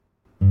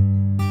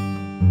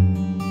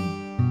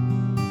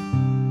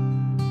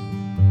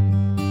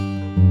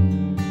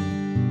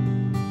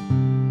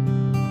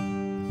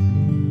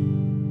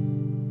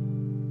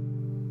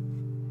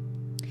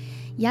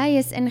Jy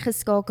is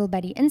ingeskakel by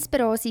die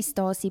Inspirasie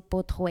Stasie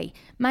potgooi.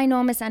 My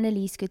naam is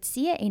Annelies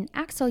Kutse en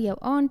ek sal jou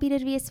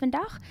aanbieder wees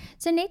vandag.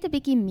 So net 'n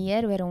bietjie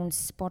meer oor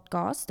ons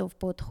podcast of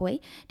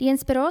potgooi. Die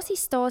Inspirasie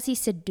Stasie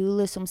se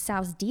doel is om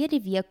selfs deur die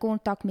week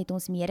kontak met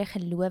ons mede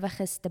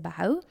gelowiges te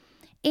behou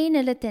en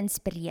hulle te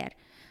inspireer.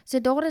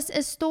 So daar is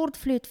 'n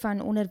stortvloed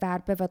van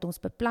onderwerpe wat ons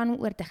beplan om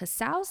oor te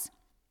gesels.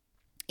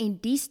 En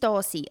die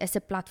stasie is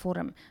 'n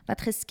platform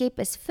wat geskep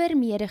is vir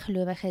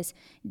mede-gelowiges,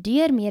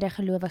 deur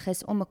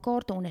mede-gelowiges om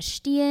mekaar te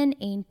ondersteun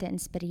en te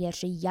inspireer.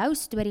 So jou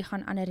storie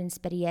gaan ander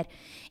inspireer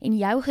en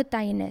jou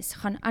getuienis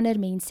gaan ander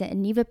mense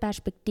 'n nuwe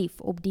perspektief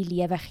op die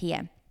lewe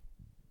gee.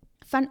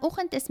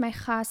 Vanoggend is my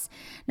gas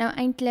nou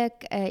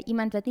eintlik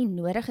iemand wat nie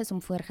nodig is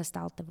om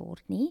voorgestel te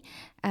word nie.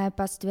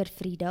 Pastoor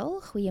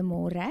Friedel,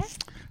 goeiemôre.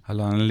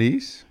 Hallo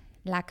Annelies.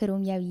 Lekker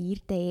om jou hier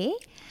te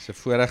hê. Dis 'n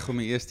voorreg om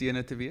die eerste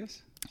ene te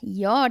wees.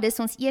 Ja, dis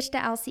ons eerste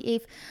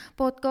LCF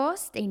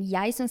podcast en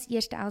jy is ons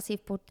eerste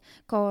LCF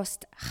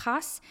podcast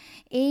gas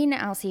en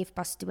LCF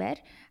pastoor,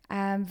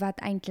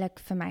 wat eintlik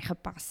vir my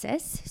gepas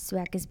is, so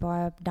ek is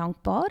baie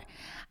dankbaar.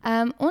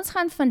 Ons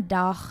gaan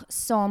vandag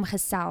saam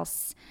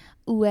gesels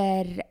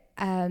oor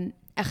 'n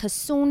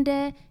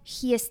gesonde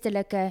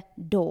geestelike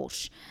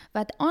dors,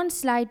 wat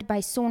aansluit by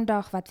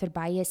Sondag wat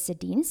verby is se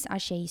diens,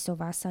 as jy hierso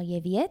was sal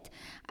jy weet,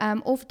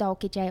 of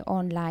dalk het jy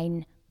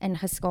aanlyn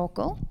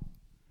ingeskakel.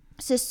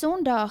 So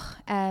Sondag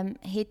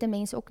het 'n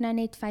mens ook nou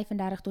net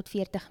 35 tot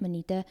 40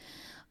 minute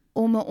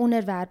om oor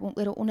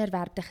 'n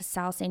onderwerp te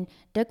gesels en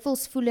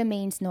dikwels voel 'n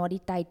mens na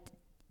die tyd,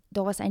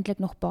 daar was eintlik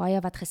nog baie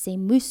wat gesê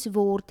moes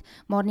word,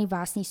 maar nie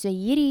was nie. So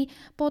hierdie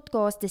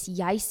podcast is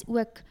juis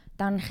ook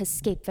dan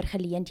geskep vir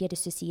geleenthede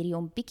soos hierdie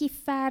om bietjie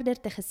verder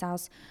te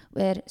gesels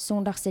oor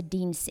Sondag se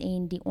diens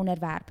en die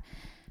onderwerp.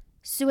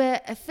 So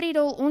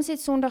Friedel, ons het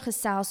Sondag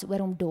gesels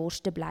oor om dors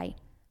te bly.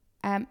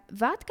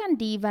 Wat kan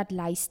die wat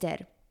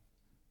luister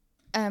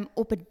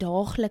op 'n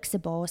daaglikse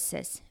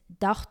basis,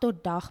 dag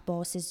tot dag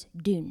basis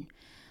doen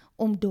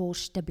om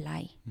dors te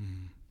bly?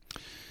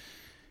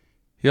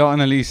 Ja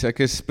Annelies, ek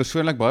is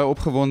persoonlik baie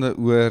opgewonde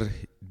oor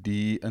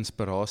die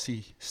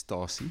Inspirasie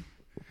Stasie.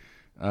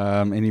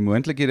 En die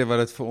moontlikhede wat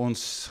dit vir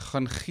ons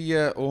gaan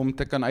gee om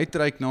te kan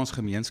uitreik na ons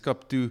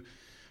gemeenskap toe,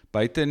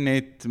 buite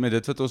net met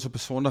dit wat ons op 'n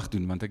Sondag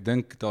doen, want ek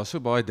dink daar's so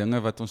baie dinge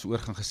wat ons oor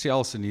gaan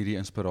gesels in hierdie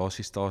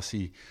Inspirasie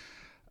Stasie,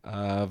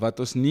 wat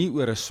ons nie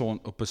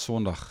op 'n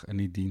Sondag in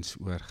die diens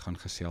oor gaan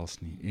gesels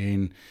nie.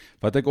 En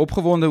wat ek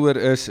opgewonde oor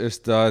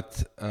is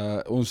dat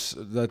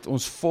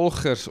ons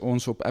volgers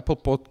ons op Apple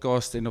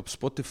Podcast en op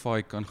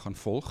Spotify kan gaan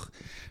volg.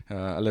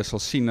 Hulle sal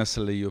sien as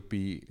hulle hier op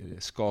die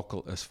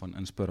skakel is van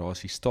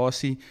Inspirasie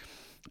Stasie.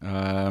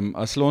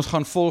 As hulle ons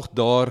gaan volg,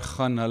 daar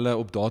gaan hulle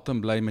op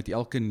datum bly met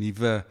elke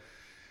nuwe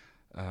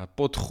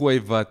potgooi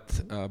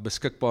wat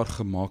beskikbaar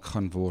gemaak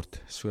gaan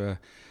word. So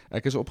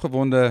ek is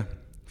opgewonde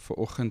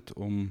vanoggend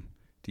om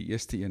die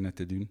eerste ene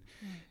te doen.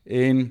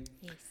 En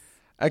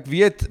ek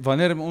weet,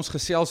 wanneer ons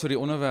gesels oor die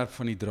onderwerp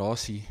van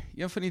hidrasie,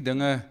 een van die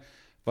dinge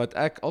wat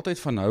ek altyd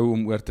van hou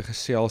om oor te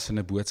gesels in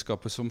 'n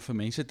boodskap is om vir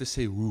mense te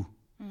sê hoe.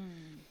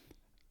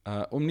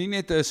 Om nie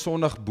net 'n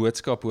Sondag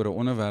boodskap oor 'n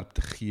onderwerp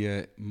te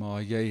gee,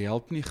 maar jy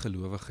help nie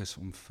gelowiges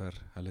om vir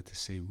hulle te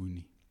sê hoe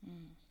nie.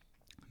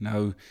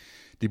 Nou,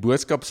 die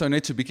boodskap sou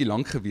net so bietjie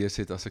lank gewees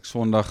het as ek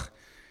Sondag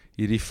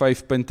hierdie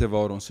 5 punte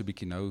waar ons so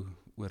bietjie nou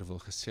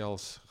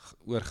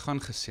oor gaan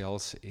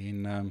gesels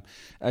en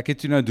ek het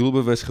toe nou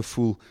doelbewus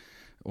gevoel,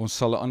 ons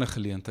sal 'n ander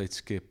geleentheid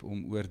skep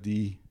om oor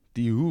die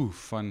hoe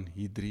van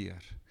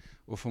hidreer,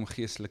 of om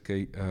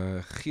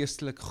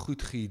geestelik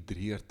goed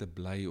gehidreerd te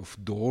bly, of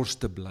dors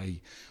te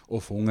bly,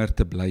 of honger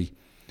te bly.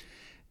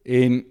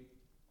 En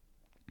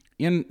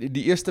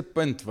die eerste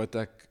punt wat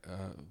ek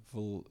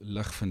wil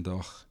lig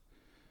vandag,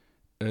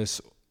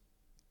 is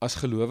as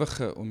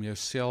gelowige om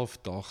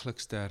jouself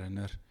daagliks te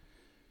herinner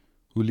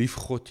hoe lief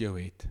God jou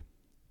het.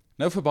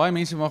 Nou vir baie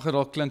mense mag dit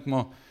dalk klink,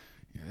 maar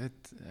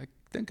ek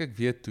dink ek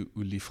weet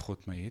hoe lief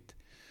God my het.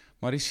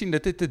 Maar jy sien,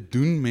 dit het te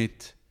doen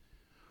met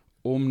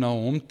om na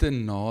hom te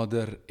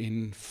nader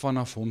en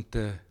vanaf hom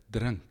te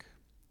drink.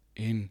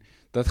 En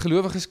dat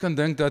gelowiges kan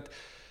dink dat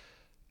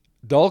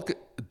dalk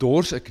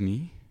dors ek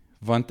nie,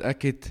 want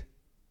ek het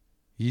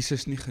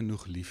Jesus nie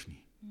genoeg lief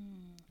nie.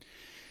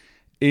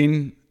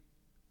 En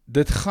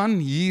dit gaan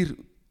hier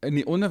in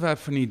die onderwerp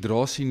van die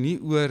hidrasie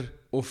nie oor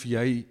of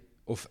jy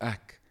of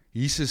ek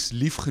Jesus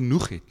lief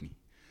genoeg het nie.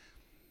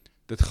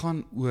 Dit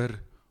gaan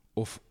oor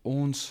of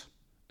ons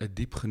 'n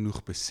diep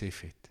genoeg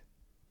besef het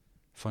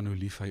van hoe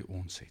lief hy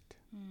ons het.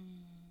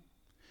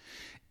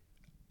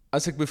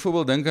 As ek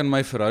byvoorbeeld dink aan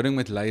my verhouding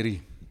met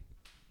Leiri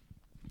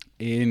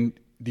en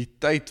die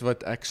tyd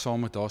wat ek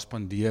saam met haar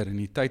spandeer en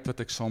die tyd wat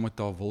ek saam met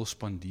haar wil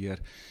spandeer,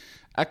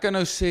 ek kan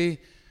nou sê,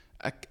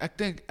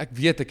 ek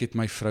weet ek het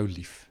my vrou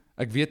lief.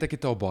 Ek weet ek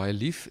het haar baie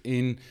lief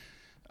en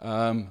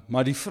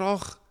maar die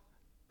vraag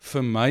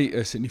vir my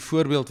is, en die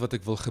voorbeeld wat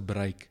ek wil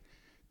gebruik,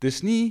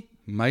 dis nie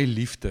my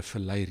liefde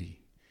vir Leiri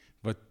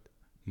wat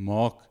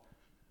maak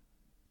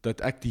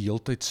dat ek die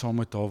heeltyd saam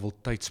met haar wil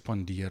tyd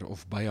spandeer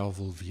of by haar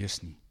wil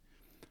wees nie.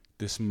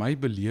 Dis my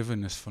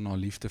belewenis van haar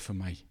liefde vir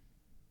my.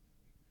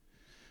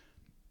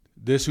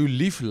 dis hoe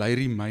lief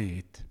Leirie my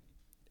het,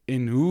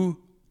 en hoe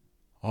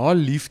haar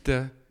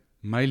liefde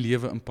my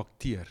lewe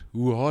impakteer,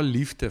 hoe haar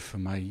liefde vir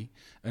my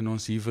in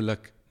ons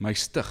huwelik my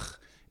stig,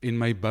 en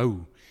my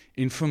bou,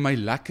 en vir my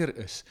lekker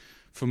is,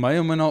 vir my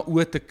om in haar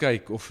oë te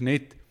kyk, of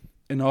net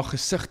in haar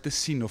gesig te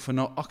sien, of in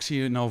haar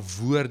aksie, in haar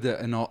woorde,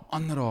 in haar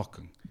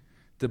aanraking,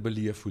 te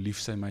beleef hoe lief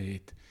sy my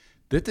het.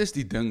 Dit is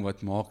die ding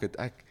wat maak dat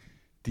ek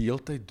die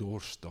hele tyd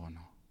dors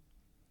daarna,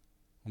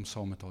 om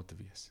saam met haar te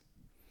wees,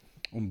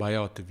 om by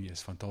haar te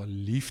wees, want haar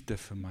liefde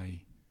vir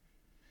my,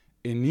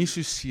 en nie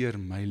soseer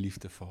my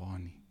liefde vir haar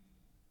nie,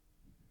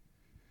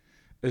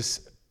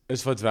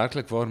 is wat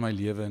werklik waar my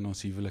lewe in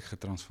ons huwelik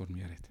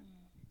getransformeer het.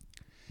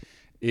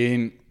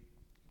 En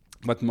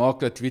wat maak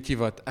dat, weet jy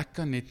wat, ek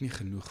kan net nie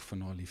genoeg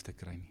van haar liefde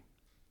kry nie.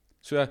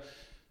 So,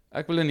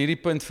 ek wil in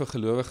hierdie punt vir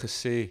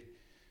gelowiges sê,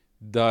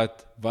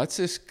 dat wat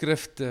se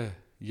skrifte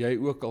jy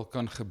ook al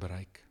kan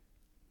gebruik,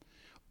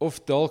 of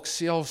dalk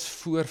selfs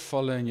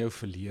voorvalle in jou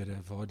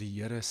verlede, waar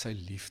die Here sy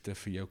liefde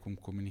vir jou kom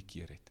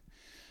kommunikeer het,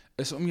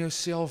 is om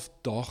jouself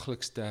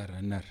daagliks te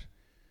herinner,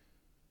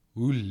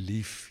 hoe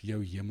lief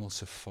jou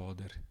hemelse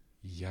Vader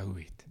jou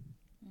het.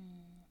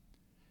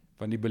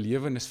 Want die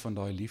belewenis van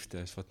daai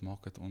liefde is wat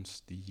maak dat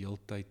ons die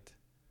heeltyd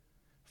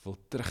wil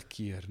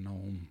terugkeer na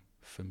hom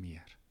vir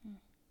meer.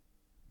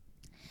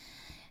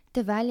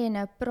 Terwyl jy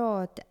nou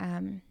praat,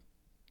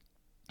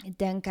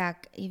 dink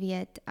ek, jy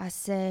weet,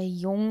 as 'n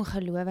jong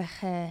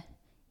gelowige,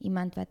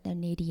 iemand wat nou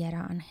net die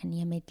Here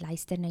aangeneem het,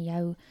 luister na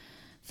jou,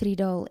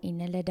 Friedel, en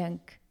hulle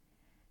dink,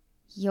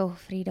 joh,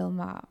 Friedel,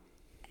 maar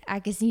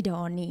ek is nie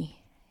daar nie.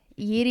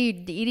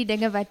 Hierdie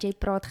dinge wat jy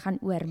praat, gaan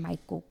oor my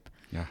kop.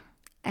 Ja.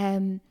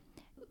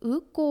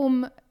 Hoe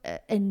kom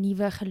 'n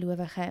nuwe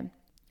gelowige,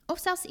 of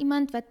selfs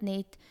iemand wat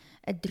net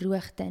 'n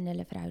droogte in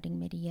hulle verhouding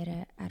met die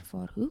Here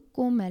ervaar, hoe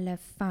kom hulle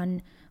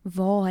van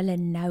waar hulle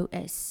nou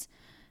is,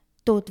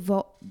 tot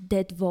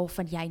dit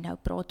waarvan jy nou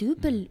praat?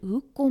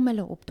 Hoe kom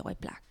hulle op daai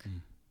plek?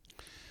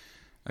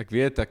 Ek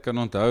weet, ek kan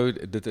onthou,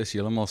 dit is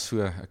heeltemal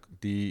so,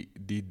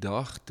 die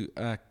dag toe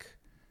ek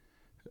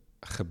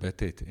gebid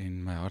het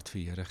en my hart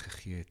vir Here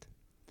gegee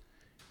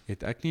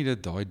het ek nie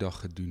dit daai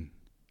dag gedoen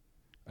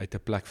uit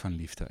 'n plek van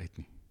liefde uit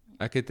nie.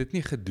 Ek het dit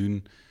nie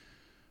gedoen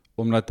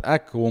omdat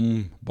ek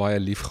hom baie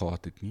lief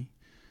gehad het nie.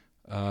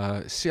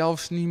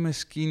 Selfs nie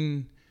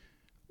miskien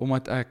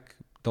omdat ek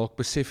dalk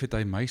besef het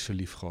hy my so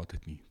lief gehad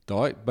het nie.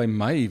 By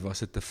my was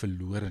dit 'n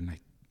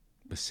verlorenheid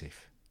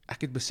besef.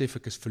 Ek het besef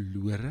ek is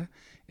verlore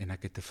en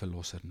ek het 'n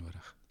verlosser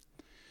nodig.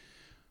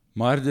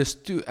 Maar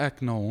dis toe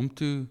ek na hom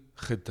toe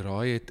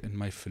gedraai het in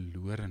my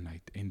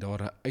verlorenheid en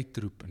daar 'n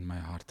uitroep in my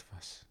hart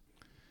was,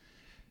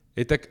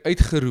 het ek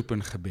uitgeroep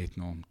in gebed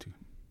na hom toe.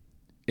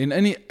 En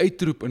in die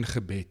uitroep in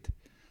gebed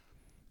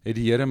het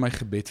die Here my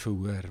gebed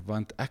verhoor,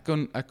 want ek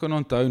kon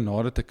onthou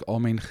nadat ek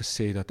amen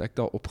gesê, dat ek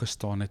daar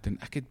opgestaan het en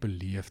ek het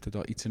beleef dat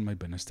daar iets in my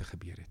binneste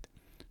gebeur het.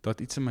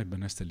 Dat iets in my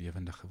binneste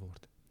lewendig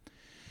geword.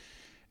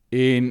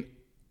 En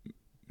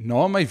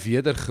na my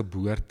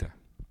wedergeboorte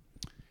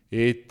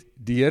het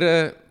die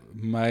Here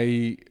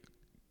my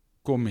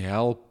kom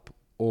help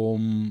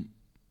om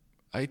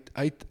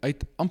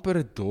uit amper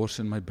 'n dors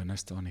in my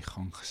binneste aan die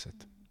gang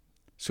gesit.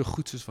 So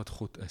goed soos wat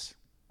God is.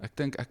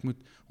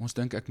 Ons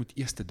dink ek moet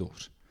eers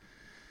dors.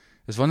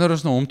 Dis wanneer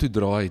ons na hom toe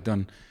draai,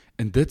 dan,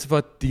 en dit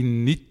wat die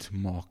nuut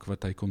maak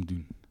wat hy kom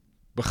doen,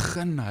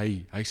 begin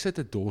hy sit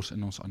 'n dors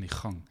in ons aan die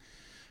gang,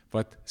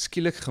 wat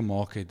skielik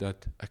gemaak het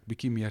dat ek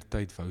bietjie meer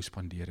tyd wou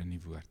spandeer in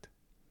die woord.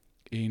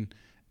 En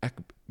ek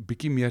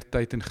bietjie meer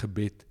tyd in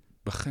gebed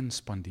begin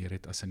spandeer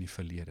het as in die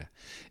verlede.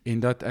 En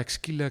dat ek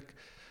skielik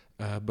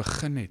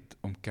begin het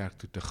om kerk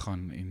toe te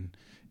gaan en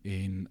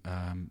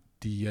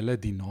die hele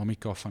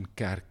dinamika van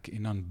kerk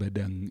en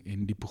aanbidding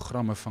en die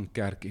programme van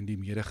kerk en die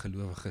mede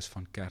gelowiges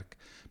van kerk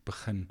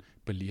begin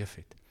beleef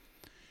het.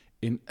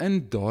 En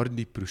in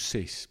daardie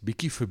proses,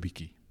 bietjie vir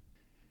bietjie,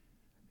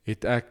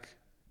 het ek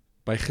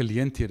by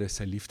geleenthede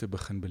sy liefde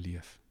begin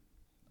beleef.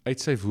 Uit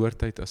sy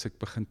woord uit, as ek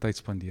begin tyd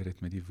spandeer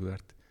het met die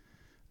woord,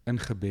 in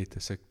gebed,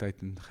 as ek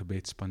tyd in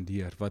gebed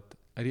spandeer, wat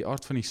uit die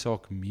aard van die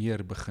saak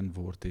meer begin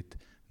word het,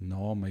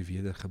 na my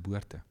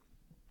wedergeboorte.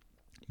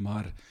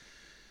 Maar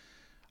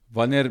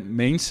wanneer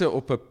mense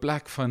op 'n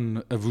plek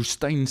van 'n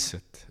woestyn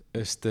sit,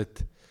 is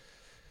dit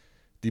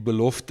die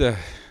belofte,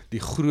 die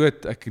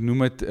groot, ek noem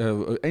dit,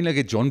 eintlik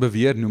het John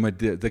Bevere noem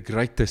dit the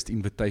greatest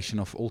invitation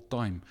of all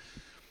time.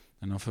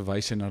 En dan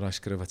verwys hy na daai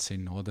skrif wat sê,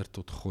 nader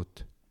tot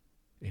God,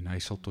 en hy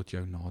sal tot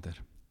jou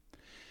nader.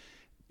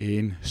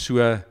 En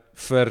so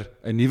vir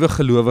 'n nuwe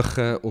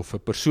gelowige, of 'n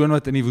persoon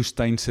wat in die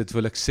woestyn sit,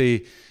 wil ek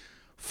sê,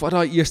 vat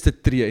daai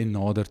eerste tree en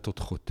nader tot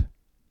God.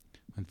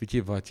 Want weet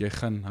jy wat,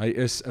 hy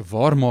is 'n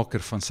waarmaker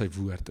van sy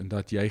woord, en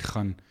dat jy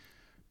gaan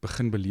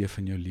begin beleef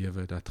in jou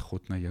lewe, dat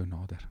God na jou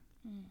nader.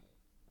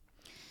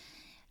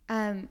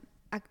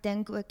 Ek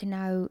dink ook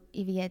nou,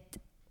 jy weet,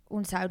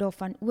 ons hou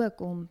daarvan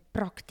ook om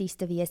prakties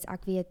te wees.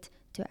 Ek weet,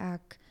 toe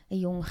ek 'n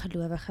jong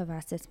gelowige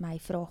was, is my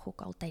vraag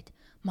ook altyd,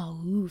 maar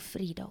hoe,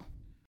 Friedel?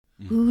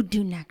 Hoe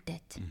doen ek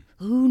dit?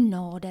 Hoe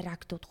nader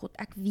ek tot God?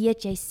 Ek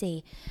weet jy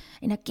sê,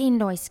 en ek ken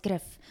daai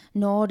skrif,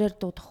 nader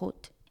tot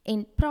God.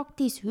 En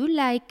prakties, hoe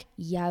lyk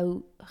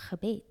jou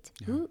gebed?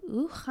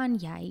 Hoe gaan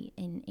jy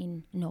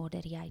en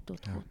nader jy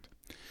tot God?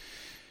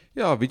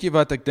 Ja, weet jy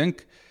wat, ek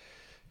dink,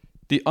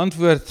 die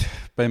antwoord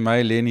by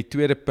my lê in die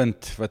tweede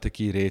punt wat ek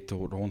hier het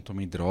rondom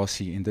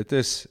hidrasie, en dit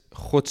is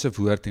God se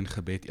woord en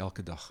gebed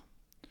elke dag.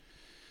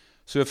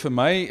 So vir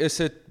my is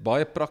dit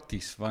baie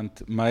prakties,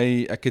 want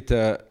ek het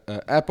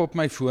 'n app op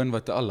my foon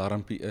wat 'n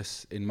alarmpie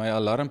is, en my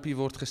alarmpie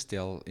word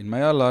gestel, en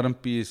my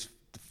alarmpie is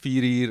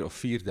 4:00 of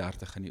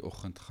 4:30 in die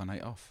oggend gaan hy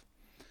af.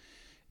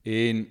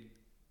 En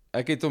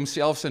ek het hom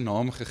selfs 'n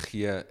naam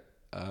gegee,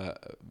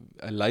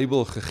 'n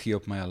label gegee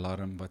op my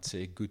alarm wat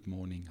sê Good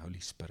Morning Holy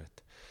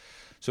Spirit.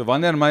 So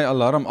wanneer my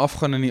alarm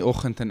afgaan in die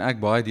oggend en ek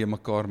baie die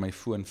mekaar my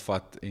foon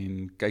vat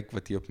en kyk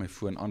wat hier op my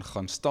foon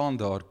aangaan, staan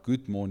daar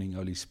Good Morning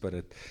Holy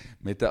Spirit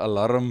met 'n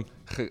alarm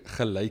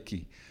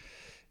geluikie.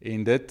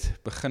 En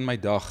dit begin my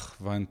dag,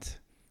 want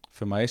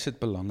vir my is dit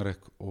belangrik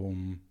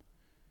om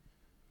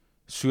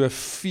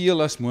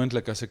soveel as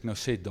moontlik, as ek nou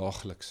sê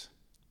daagliks.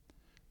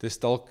 Dis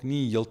dalk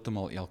nie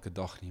heeltemal elke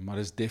dag nie, maar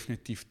dis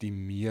definitief die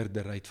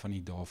meerderheid van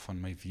die dae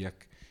van my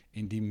week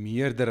en die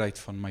meerderheid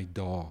van my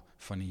dae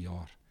van die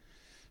jaar.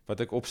 Wat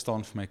ek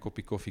opstaan vir my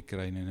koppie koffie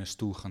kry en in 'n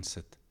stoel gaan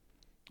sit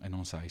in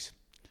ons huis.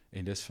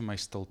 En dis vir my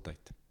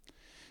stiltyd.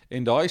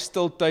 En daai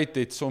stiltyd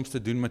het soms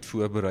te doen met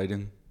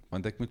voorbereiding,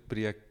 want ek moet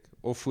preek,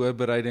 of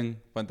voorbereiding,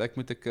 want ek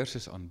moet 'n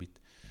kursus aanbied.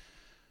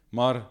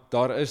 Maar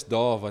daar is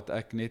dae wat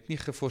ek net nie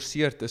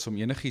geforseerd is om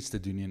enigiets te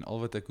doen nie, en al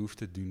wat ek hoef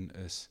te doen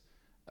is,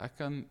 ek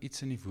kan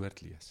iets in die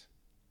woord lees.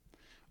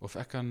 Of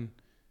ek kan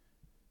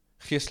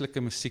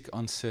geestelike musiek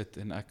aansit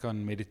en ek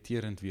kan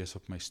mediterend wees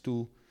op my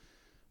stoel,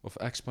 of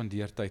ek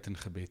spandeer tyd in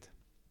gebed.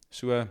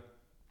 So,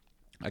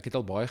 ek het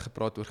al baie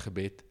gepraat oor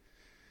gebed,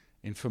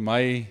 en vir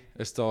my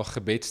is daar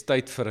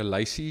gebedstyd vir 'n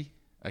lysie.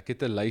 Ek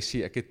het 'n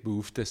lysie, ek het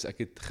behoeftes, ek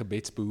het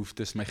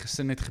gebedsbehoeftes, my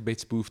gesin het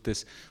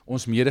gebedsbehoeftes,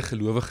 ons mede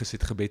gelowiges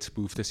het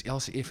gebedsbehoeftes,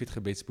 LCF het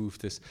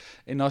gebedsbehoeftes,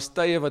 en daar's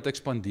tye wat ek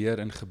spandeer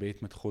in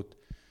gebed met God,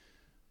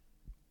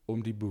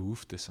 om die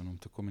behoeftes aan hom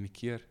te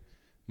kommunikeer,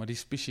 maar die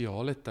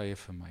spesiale tye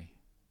vir my,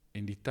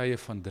 en die tye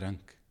van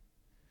drink,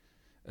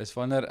 is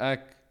wanneer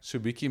ek so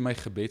bietjie my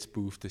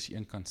gebedsbehoeftes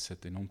een kant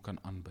sit en hom kan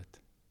aanbid,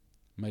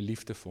 my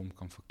liefde vir hom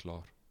kan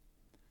verklaar,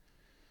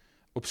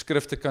 op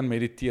skrifte kan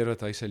mediteer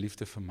wat hy sy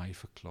liefde vir my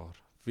verklaar,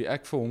 wie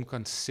ek vir hom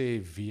kan sê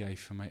wie hy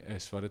vir my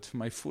is, wat dit vir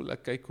my voel,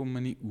 ek kyk hom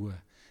in die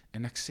oë,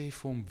 en ek sê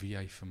vir hom wie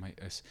hy vir my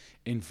is,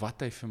 en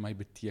wat hy vir my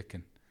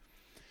beteken.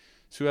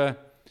 So,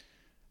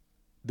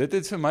 dit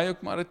het vir my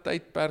ook maar 'n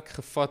tydperk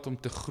gevat om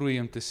te groei,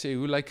 om te sê,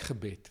 hoe lyk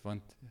gebed?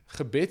 Want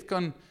gebed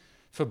kan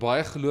vir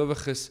baie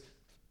gelowiges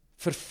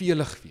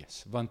vervelig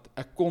wees, want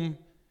ek kom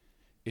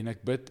en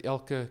ek bid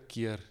elke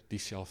keer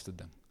dieselfde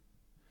ding.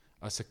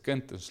 As 'n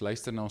kind, ons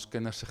luister na ons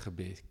kinders se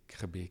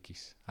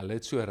gebedjies. Hulle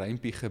het so 'n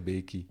rympie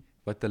gebedjie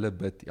wat hulle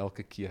bid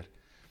elke keer,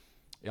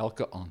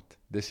 elke aand.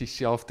 Dis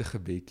dieselfde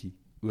gebedjie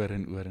oor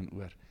en oor en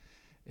oor.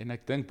 En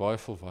ek dink baie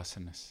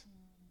volwassenes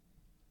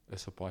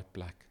is op daai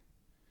plek.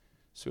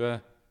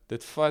 So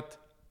dit vat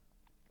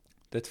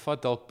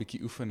dalk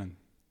bietjie oefening,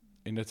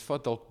 en dit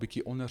vat dalk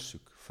bietjie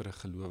ondersoek vir 'n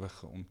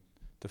gelowige om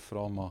te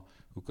vra, maar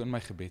hoe kan my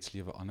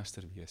gebedslewe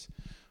anderster wees,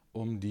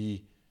 om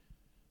die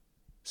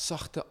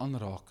sagte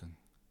aanraking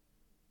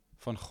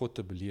van God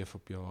te beleef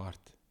op jou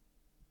hart,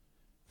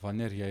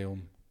 wanneer jy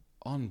hom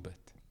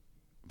aanbid,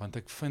 want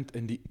ek vind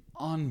in die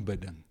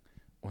aanbidding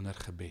onder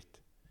gebed,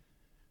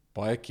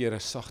 baie keer 'n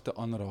sagte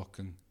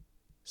aanraking,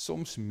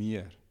 soms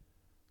meer,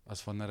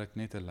 as wanneer ek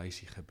net 'n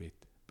lysie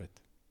gebed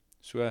bid.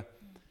 So,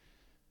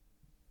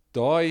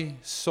 daai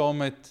saam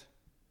met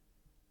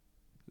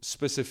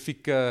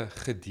spesifieke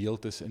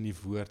gedeeltes in die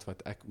woord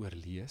wat ek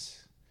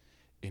oorlees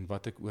en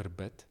wat ek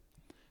oorbid.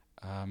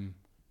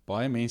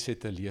 Baie mense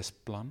het 'n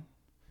leesplan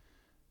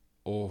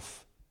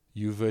of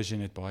YouVersion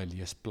het baie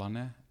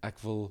leesplanne.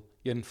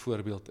 Een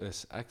voorbeeld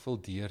is, ek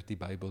wil deur die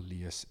Bybel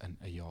lees in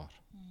 'n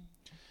jaar.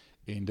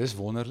 En dis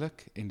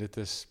wonderlik, en dit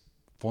is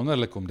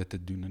wonderlik om dit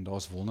te doen, en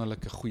daar's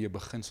wonderlike goeie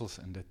beginsels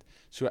in dit.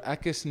 So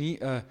ek is nie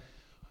 'n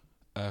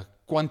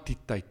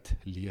kwantiteit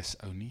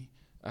leesou nie.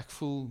 Ek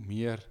voel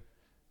meer,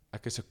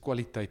 ek is 'n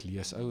kwaliteit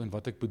leesou, en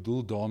wat ek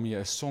bedoel daarmee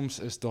is, soms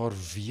is daar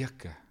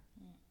weke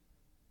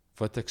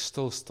wat ek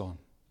stil staan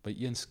by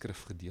een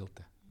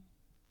skrifgedeelte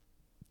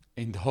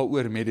en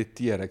daaroor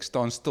mediteer. Ek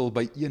staan stil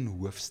by een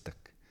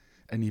hoofstuk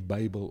in die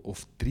Bybel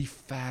of 3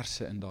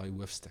 verse in daai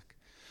hoofstuk,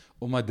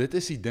 omdat dit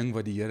is die ding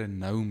wat die Here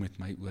nou met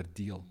my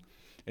oordeel.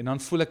 En dan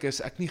voel ek,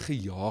 is ek nie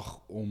gejaag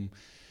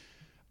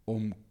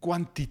om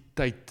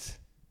kwantiteit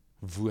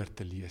woord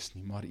te lees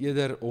nie, maar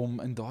eerder om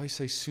in daai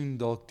seisoen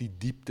dalk die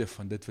diepte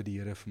van dit wat die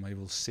Here vir my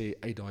wil sê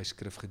uit daai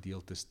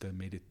skrifgedeeltes te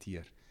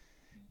mediteer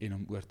en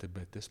om oor te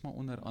bid. Dis maar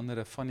onder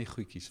andere van die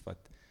goedjies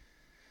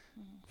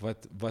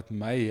wat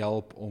my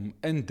help om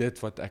in dit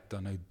wat ek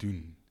dan nou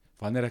doen,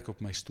 wanneer ek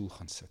op my stoel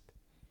gaan sit,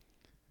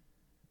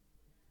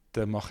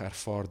 te mag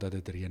ervaar dat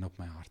dit reën op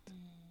my hart.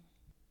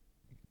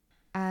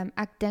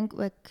 ek dink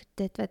ook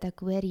dit wat ek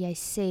hoor jy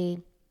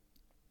sê,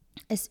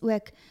 is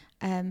ook,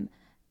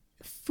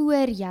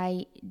 voor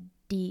jy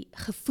die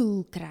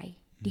gevoel kry,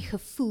 die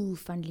gevoel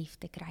van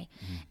liefde kry,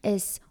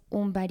 is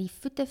om by die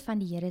voete van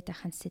die Here te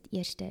gaan sit,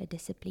 eerste 'n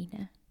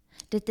dissipline.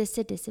 Dit is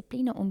 'n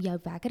dissipline om jou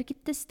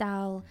wekkertjie te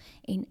stel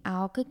en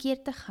elke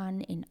keer te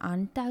gaan en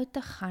aanhou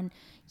te gaan.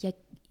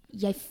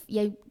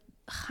 Jy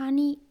gaan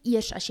nie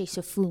eers as jy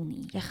so voel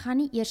nie. Jy gaan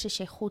nie eers as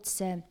jy God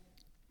se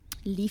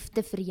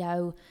liefde vir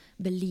jou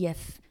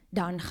beleef,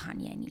 dan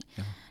gaan jy nie.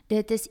 Ja.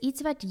 Dit is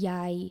iets wat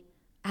jy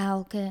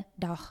elke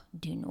dag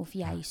doen, of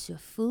jy so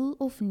voel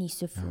of nie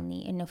so voel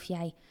nie, en of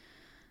jy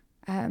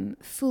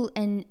voel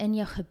in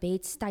jou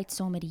gebedstyd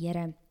saam met die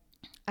Here,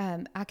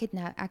 ek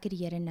het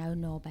die Here nou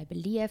naby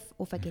beleef,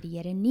 of ek het die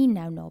Here nie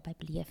nou naby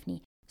beleef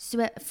nie.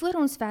 So, voor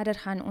ons verder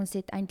gaan, ons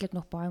het eintlik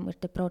nog baie om oor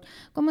te praat,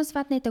 kom ons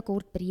vat net 'n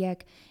kort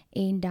breek,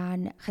 en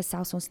dan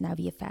gesels ons nou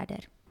weer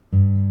verder.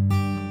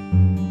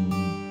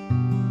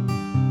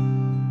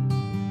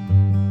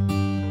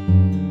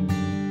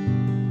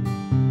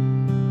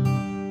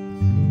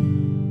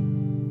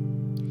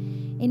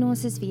 En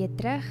ons is weer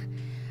terug.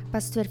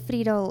 Pastoor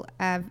Friedel,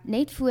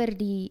 net voor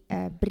die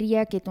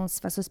breek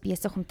was ons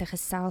besig om te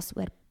gesels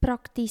oor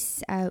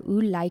prakties,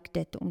 hoe lyk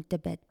dit om te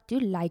bid?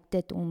 Hoe lyk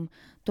dit om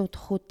tot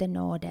God te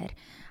nader?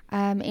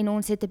 En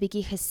ons het 'n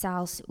bietjie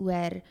gesels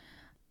oor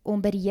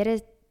om by die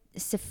Here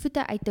se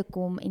voete uit te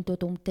kom en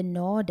tot hom te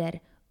nader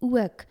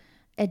ook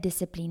 'n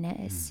dissipline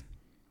is.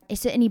 En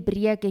so in die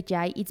breek het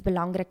jy iets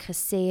belangrik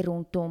gesê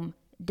rondom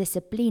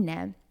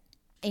dissipline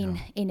en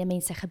 'n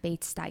mens se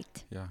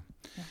gebedstyd. Ja.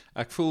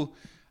 Ek voel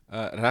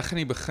reg in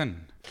die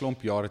begin,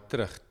 klomp jare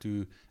terug,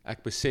 toe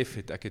ek besef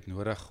het, ek het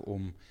nodig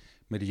om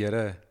met die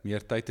Here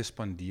meer tyd te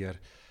spandeer,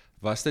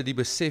 was dit die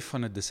besef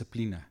van 'n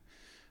dissipline,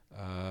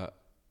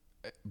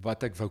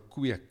 wat ek wou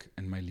kweek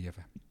in my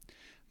lewe.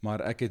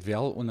 Maar ek het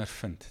wel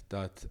ondervind,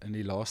 dat in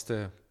die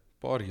laaste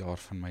paar jaar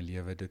van my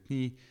lewe,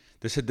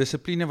 dis 'n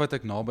dissipline wat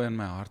ek naby in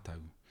my hart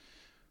hou.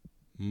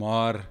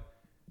 Maar,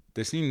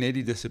 dis nie net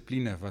die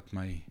dissipline wat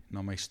my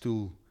na my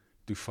stoel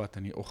toe vat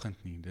in die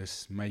oggend nie,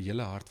 dis my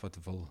hele hart wat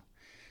wil.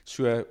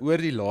 So, oor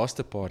die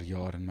laaste paar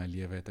jaar in my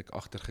lewe het ek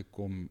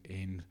agtergekom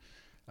en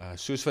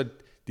soos wat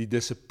die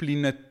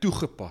dissipline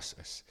toegepas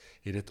is,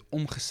 het dit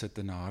omgesit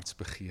in 'n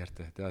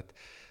hartsbegeerte, dat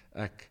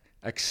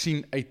ek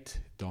sien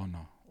uit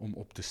daarna om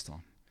op te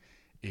staan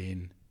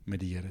en met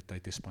die Here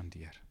tyd te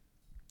spandeer.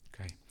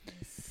 Okay.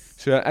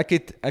 So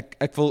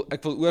ek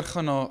wil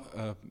oorgaan na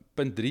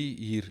punt 3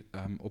 hier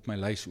op my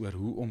lys oor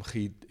hoe om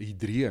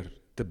gehidreer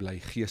te bly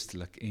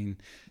geestelik, en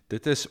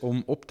dit is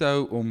om op te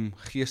hou om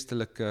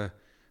geestelike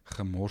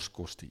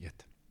gemorskos te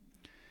eet.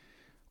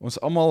 Ons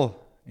almal,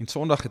 en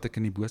Sondag het ek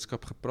in die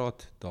boodskap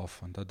gepraat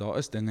daarvan, dat daar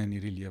is dinge in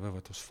hierdie lewe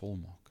wat ons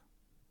volmaak.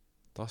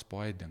 Daar's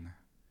baie dinge.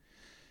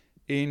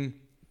 En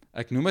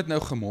ek noem dit nou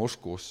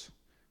gemorskos,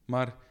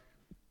 maar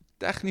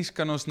tegnies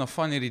kan ons na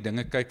van hierdie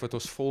dinge kyk wat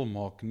ons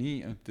volmaak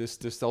nie,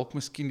 dis dalk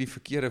miskien die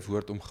verkeerde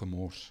woord om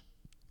gemors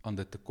aan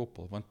dit te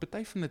koppel, want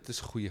party van dit is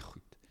goeie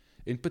goed,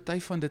 en party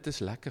van dit is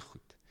lekker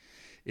goed.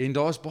 En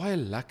daar is baie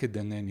lekker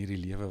dinge in hierdie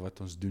lewe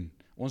wat ons doen.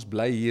 Ons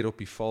bly hier op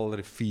die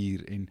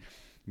Vaalrivier, en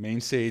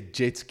mense het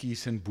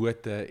jetskis en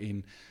bote,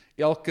 en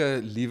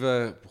elke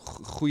liewe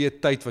goeie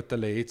tyd wat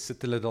hulle het,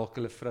 sit hulle dalk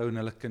hulle vrou en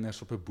hulle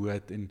kinders op 'n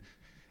boot, en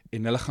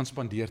hulle gaan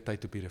spandeer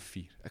tyd op die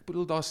rivier. Ek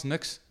bedoel, daar's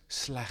niks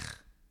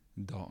sleg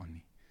daaraan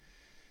nie.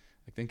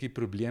 Ek dink die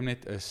probleem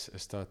net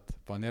is dat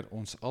wanneer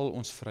ons al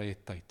ons vrye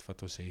tyd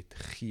wat ons het,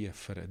 gee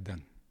vir 'n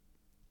ding.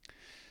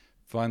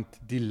 Want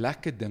die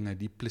lekker dinge,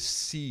 die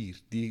plesier,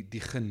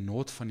 die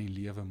genot van die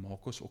lewe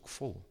maak ons ook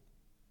vol.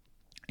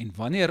 En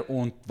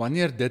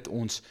wanneer dit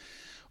ons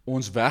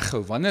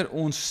weghou, wanneer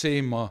ons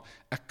sê, maar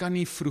ek kan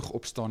nie vroeg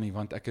opstaan nie,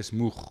 want ek is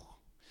moeg.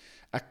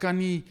 Ek kan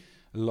nie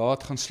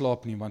laat gaan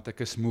slaap nie, want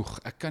ek is moeg.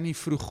 Ek kan nie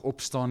vroeg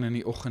opstaan in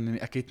die oggend nie,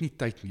 ek het nie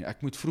tyd nie.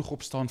 Ek moet vroeg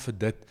opstaan vir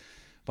dit,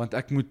 want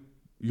ek moet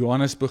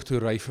Johannesburg toe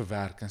ry vir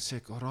werk. En sê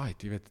ek,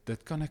 alright, jy weet,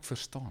 dit kan ek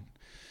verstaan.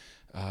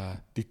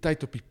 Die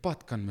tyd op die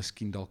pad kan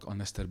miskien dalk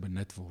anderster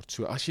benut word.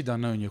 So as jy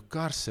dan nou in jou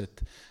kar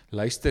sit,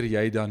 luister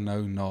jy dan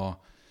nou na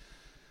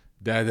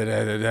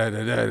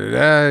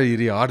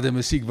hierdie harde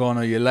musiek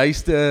waarna jy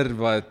luister,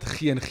 wat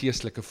geen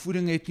geestelike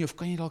voeding het nie, of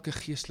kan jy dalk 'n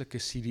geestelike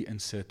CD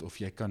insit, of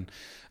jy kan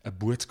 'n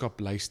boodskap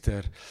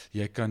luister,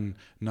 jy kan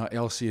na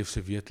LCF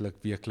se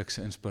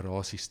weeklikse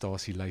Inspirasie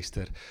Stasie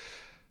luister,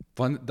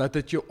 want dat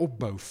dit jou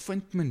opbou,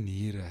 vind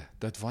maniere,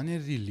 dat wanneer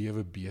die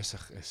lewe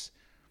besig is,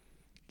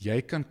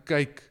 jy kan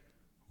kyk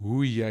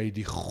hoe jy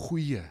die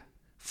goeie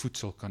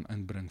voedsel kan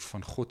inbring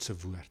van God se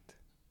woord,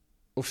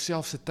 of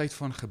selfs 'n tyd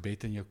van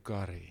gebed in jou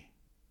kar hê,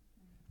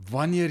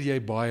 wanneer jy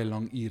baie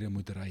lang ure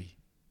moet ry,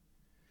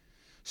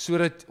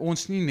 sodat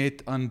ons nie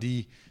net aan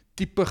die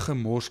tipe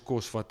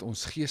gemorskos wat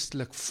ons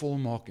geestelik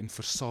volmaak en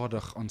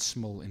versadig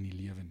aansmil in die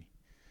lewe nie,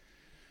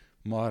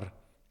 maar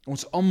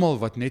ons almal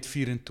wat net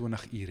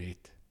 24 uur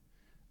het,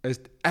 is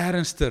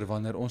ernstiger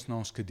wanneer ons na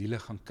ons skedule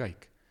gaan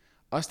kyk.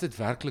 As dit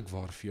werklik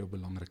waar vir jou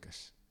belangrik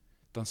is,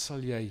 dan sal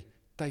jy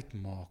tyd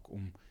maak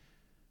om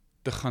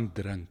te gaan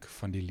drink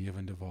van die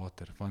lewende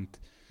water, want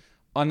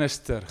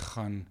anderster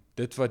gaan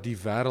dit wat die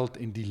wêreld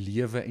en die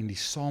lewe en die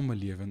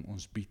samelewing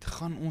ons bied,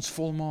 gaan ons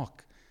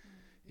volmaak,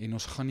 en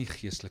ons gaan nie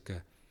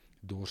geestelike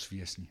dors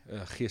wees nie,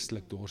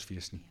 geestelik dors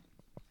wees nie.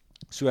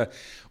 So,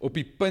 op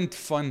die punt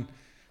van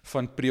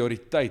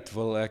prioriteit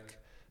wil ek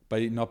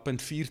na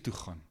punt 4 toe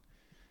gaan,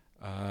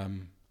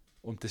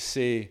 om te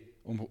sê,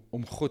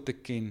 om God te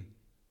ken,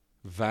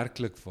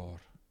 werklik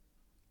waar,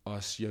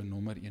 as jou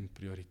nommer 1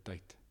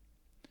 prioriteit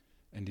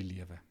in die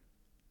lewe.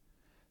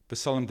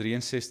 Psalm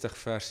 63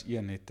 vers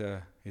 1 het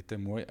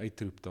 'n mooi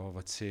uitroep daar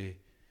wat sê,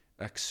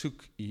 ek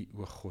soek U,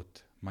 o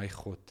God, my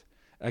God,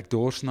 ek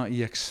dors na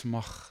U, ek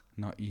smag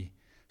na U,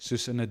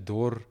 soos in 'n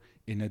dor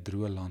en 'n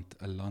droë land,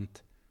 'n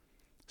land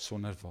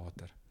sonder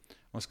water.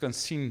 Ons kan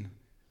sien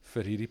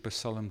vir hierdie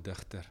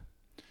psalmdigter,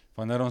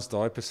 wanneer ons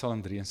daai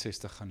Psalm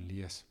 63 gaan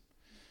lees,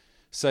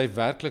 sy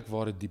werklik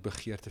ware diep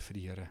begeerte vir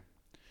die Here.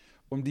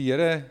 Om die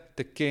Here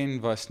te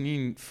ken was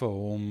nie vir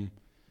hom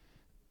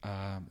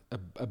 'n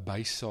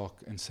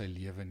bysaak in sy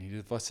lewe nie.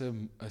 Dit was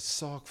 'n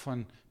saak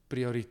van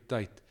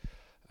prioriteit,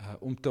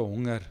 om te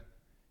honger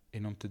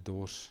en om te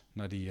dors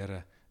na die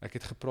Here. Ek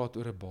het gepraat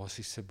oor 'n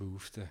basiese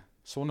behoefte.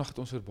 Sondag het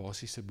ons oor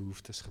basiese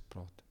behoeftes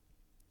gepraat.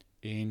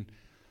 En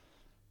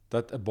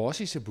dat 'n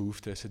basiese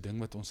behoefte is 'n ding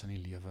wat ons in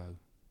die lewe hou.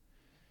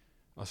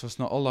 As ons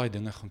na al daai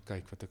dinge gaan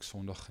kyk wat ek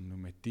Sondag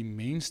genoem het, die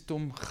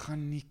mensdom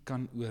gaan nie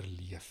kan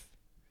oorleef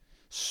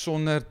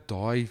sonder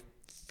daai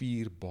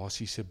 4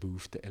 basiese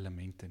behoefte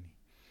elemente nie.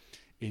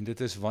 En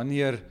dit is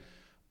wanneer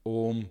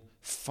om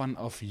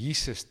vanaf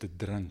Jesus te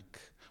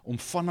drink, om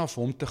vanaf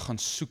hom te gaan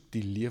soek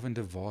die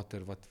lewende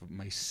water wat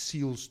my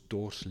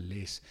sielsdors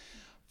les,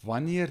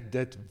 wanneer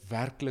dit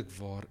werklik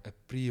waar 'n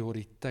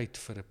prioriteit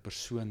vir 'n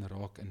persoon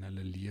raak in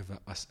hulle lewe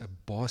as 'n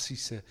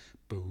basiese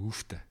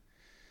behoefte,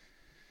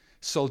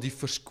 sal die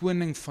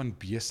verskoning van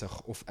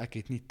besig of ek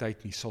het nie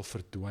tyd nie, sal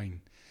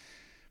verdwyn.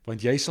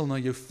 Want jy sal na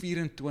jou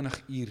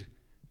 24 uur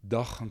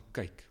dag gaan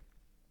kyk,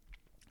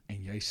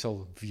 en jy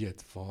sal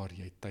weet waar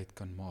jy tyd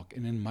kan maak.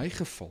 En in my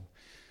geval,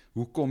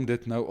 hoekom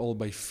dit nou al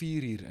by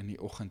 4 uur in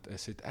die oggend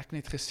is, het ek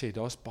net gesê,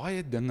 daar's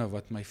baie dinge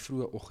wat my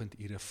vroeë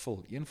oggendure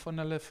vul. Een van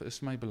hulle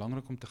is my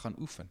belangrik om te gaan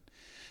oefen.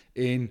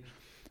 En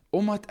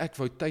omdat ek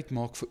wou tyd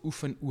maak vir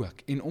oefen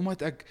ook, en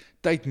omdat ek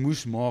tyd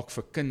moes maak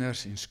vir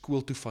kinders en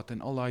skool toe vat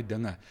en al daai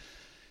dinge,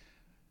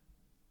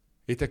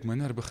 het ek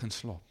minder begin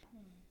slaap.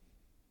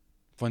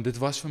 Want dit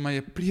was vir my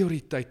 'n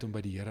prioriteit om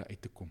by die Here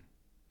uit te kom.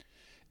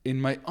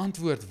 En my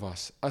antwoord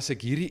was, as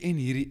ek hierdie en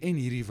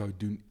hierdie wou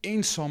doen,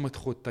 en saam met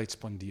God tyd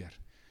spandeer,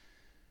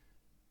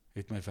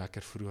 het my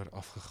wekker vroeër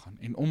afgegaan.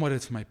 En omdat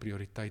dit vir my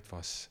prioriteit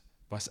was,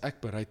 was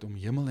ek bereid om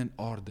hemel en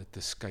aarde te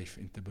skuif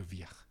en te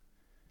beweeg,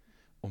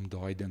 om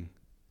daai ding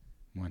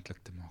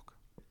moontlik te maak.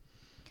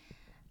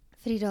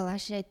 Friedel,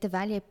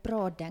 terwyl jy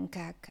praat, dink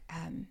ek,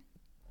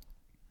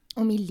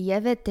 om die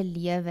lewe te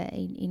lewe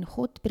en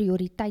God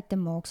prioriteit te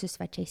maak, soos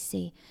wat jy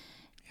sê,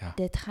 Ja.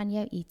 dit gaan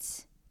jou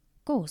iets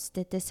kos,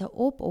 dit is 'n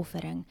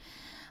opoffering,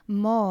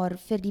 maar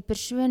vir die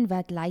persoon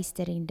wat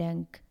luister en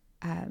dink,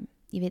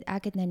 jy weet,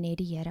 ek het nou net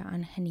die Here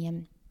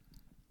aangeneem,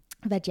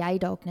 wat jy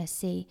dalk nou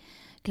sê,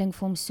 klink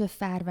vir hom so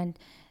ver, want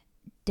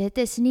dit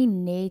is nie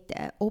net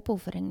 'n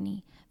opoffering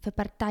nie, vir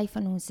party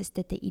van ons is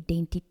dit 'n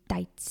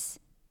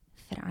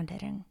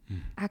identiteitsverandering.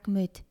 Ek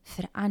moet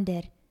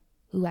verander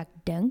hoe ek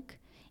dink,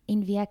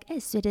 en wie ek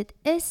is, so dit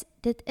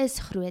is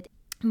groot,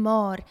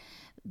 maar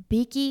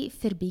bietjie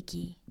vir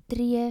bietjie,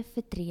 tree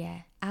vir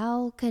tree,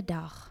 elke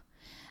dag,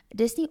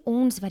 dis nie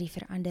ons wat die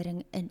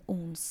verandering in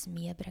ons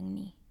meebring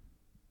nie,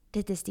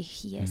 dit is die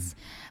Gees,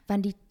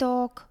 want die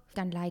taak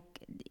kan lyk,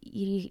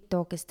 hierdie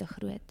taak is te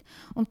groot,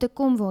 om te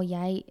kom waar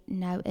jy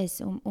nou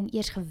is, om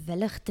eers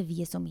gewillig te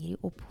wees om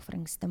hierdie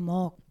opofferings te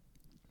maak,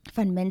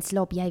 van min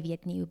slaap, jy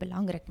weet nie hoe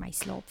belangrik my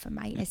slaap vir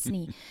my is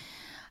nie,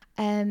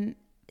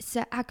 so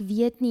ek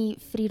weet nie,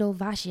 Friedel,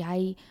 was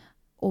jy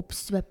op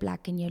so 'n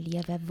plek in jou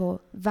lewe,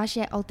 was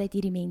jy altyd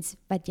hierdie mens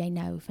wat jy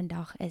nou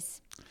vandag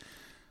is?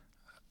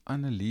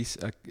 Annelies,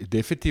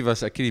 definitief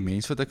was ek die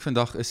mens wat ek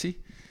vandag is nie.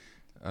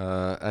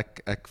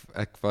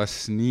 Ek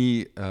was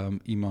nie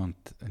iemand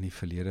in die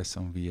verlede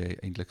saam wie jy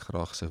eintlik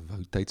graag sou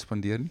wou tyd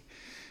spandeer nie.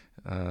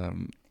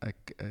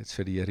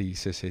 So die Here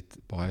Jesus het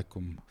baie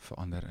kom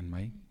verander in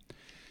my.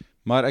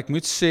 Maar ek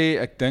moet sê,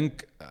 ek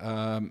dink,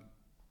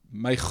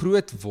 my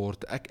groot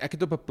word, ek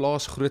het op 'n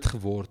plaas groot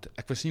geword,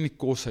 ek was nie in die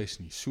koshuis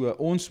nie, so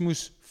ons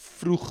moes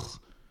vroeg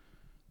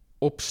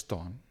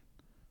opstaan,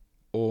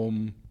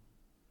 om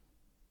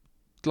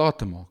klaar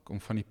te maak, om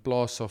van die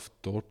plaas af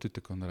dorp toe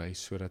te kan ry,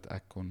 sodat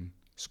ek kon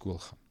skool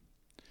gaan.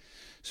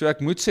 So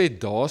ek moet sê,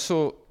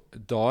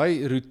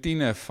 daai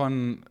roetine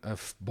van 'n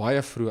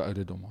baie vroeë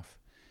ouderdom af,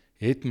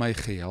 het my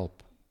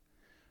gehelp,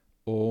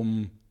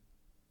 om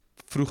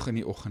vroeg in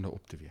die oggende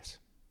op te wees.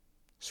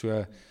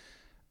 So,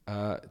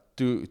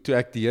 toe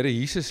ek die Here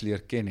Jesus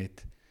leer ken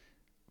het,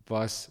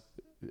 was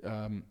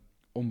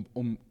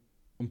om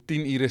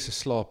 10 ure se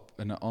slaap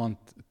in 'n aand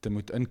te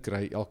moet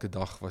inkry elke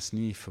dag, was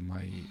nie vir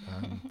my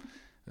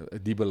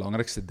die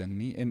belangrikste ding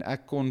nie, en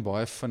ek kon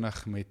baie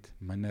vinnig met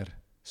minder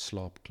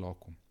slaap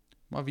klaarkom.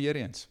 Maar weer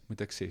eens,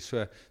 moet ek sê,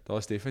 so, daar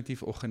is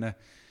definitief oggende,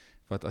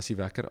 wat as die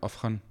wekker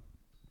afgaan,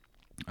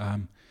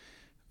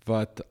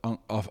 wat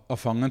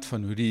afhangend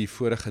van hoe die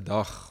vorige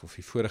dag, of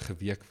die vorige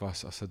week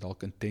was, as dit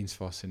dalk intens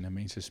was, en 'n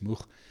mens is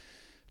moeg,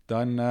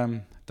 dan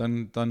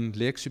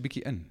lê ek so 'n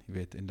bietjie in, jy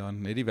weet, en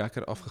dan het die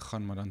wekker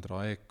afgegaan, maar dan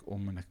draai ek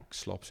om en ek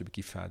slaap so 'n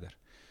bietjie verder.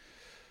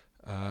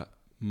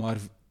 Maar,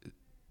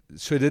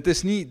 so dit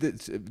is nie,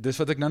 dis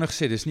wat ek nou nog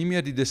sê, dis nie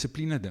meer die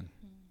dissipline ding,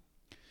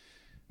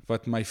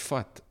 wat my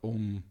vat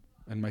om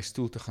in my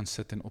stoel te gaan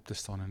sit en op te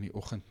staan in die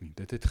oggend nie.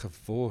 Dit het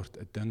geword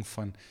 'n ding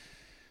van,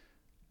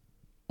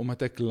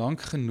 omdat ek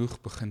lank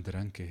genoeg begin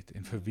drink het,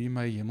 en vir wie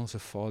my hemelse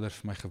Vader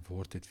vir my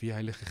geword het, wie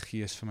Heilige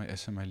Gees vir my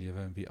is in my lewe,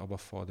 en wie Abba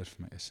Vader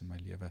vir my is in my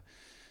lewe,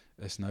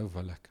 is nou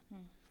wil ek.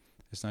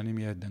 Is nou nie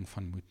meer 'n ding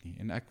van moed nie.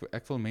 En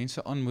ek wil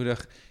mense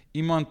aanmoedig,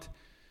 iemand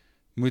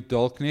moet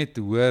dalk net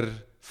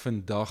hoor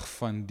vandag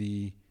van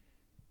die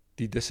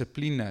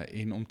dissipline,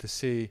 en om te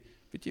sê,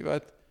 weet jy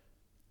wat,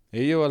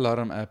 hê jou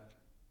alarm app,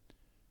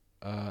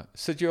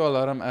 sit jou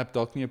alarm app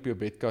dalk nie op jou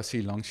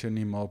bedkassie langs jou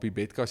nie, maar op die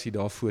bedkassie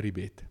daar voor die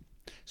bed.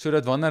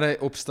 Sodat wanneer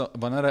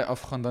hy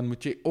afgaan, dan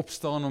moet jy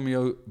opstaan om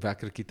jou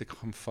wekkertjie te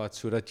gaan vat,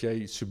 sodat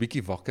jy so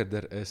bietjie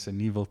wakkerder is en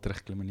nie wil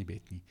terugklim in die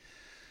bed nie.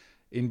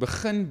 En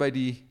begin by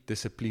die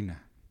dissipline.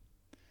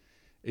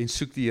 En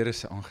soek die Here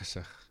se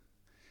aangesig.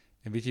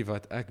 En weet jy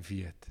wat, ek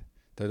weet,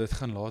 dat dit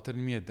gaan later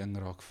nie meer 'n ding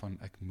raak van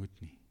ek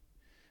moet nie,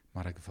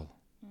 maar ek wil.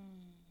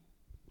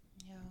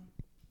 Ja.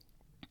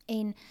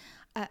 En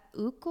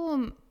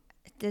hoekom,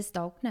 dit is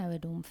dalk nou 'n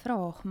dom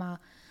vraag, maar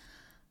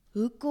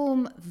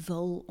hoekom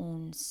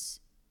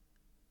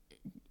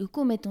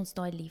het ons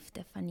daai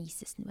liefde van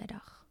Jesus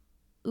nodig?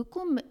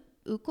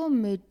 Hoekom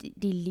moet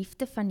die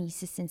liefde van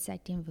Jesus in sy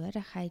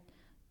teenwoordigheid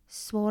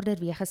swaarder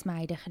weeg as my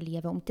huidige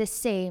lewe? Om te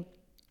sê,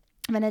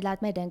 want dit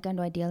laat my dink aan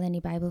daai deel in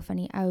die Bybel van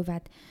die ou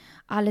wat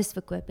alles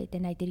verkoop het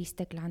en hy het hierdie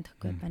stuk land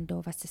gekoop en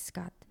daar was 'n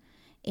skat.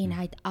 En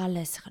hy het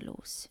alles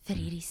gelos vir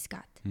hierdie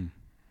skat.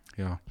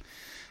 Ja,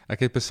 ek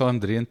het Psalm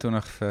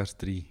 23 vers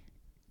 3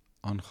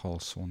 aangehaal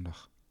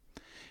Sondag.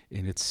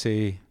 En dit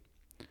sê,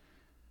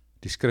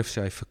 die skrif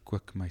sê, hy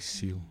verkoop my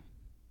siel.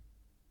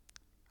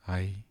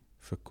 Hy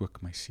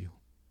verkoop my siel.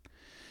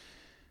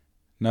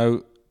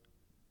 Nou,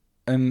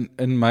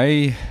 in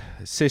my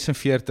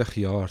 46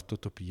 jaar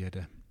tot op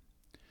hede,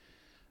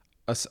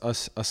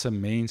 as 'n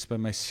mens by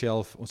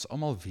myself, ons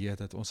almal weet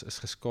dat ons is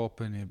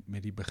geskape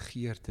met die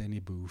begeerte en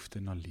die behoefte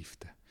na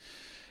liefde.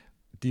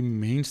 Die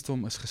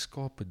mensdom is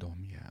geskape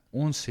daarmee.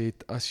 Ons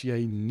het, as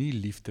jy nie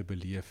liefde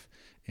beleef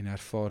en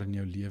ervaar in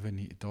jou lewe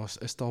nie,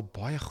 is daar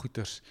baie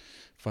goeters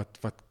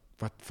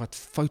wat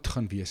fout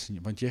gaan wees,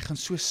 want jy gaan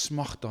so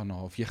smag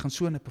daarna, of jy gaan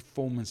so in 'n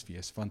performance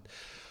wees, want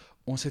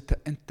ons het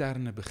 'n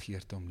interne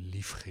begeerte om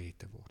liefgehet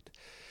te word,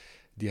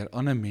 deur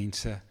ander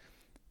mense,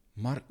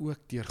 maar ook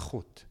deur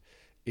God.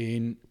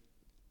 En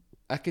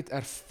ek het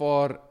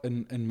ervaar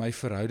in my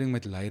verhouding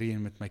met Leirie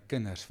en met my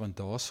kinders, want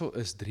daarso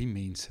is 3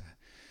 mense,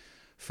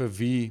 vir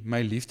wie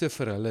my liefde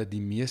vir hulle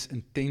die mees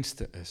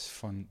intenste is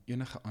van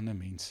enige ander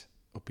mens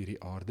op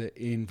hierdie aarde,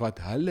 en wat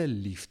hulle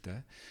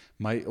liefde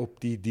my op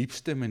die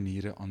diepste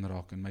maniere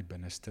aanraak in my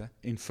binneste,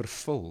 en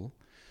vervul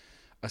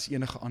as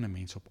enige ander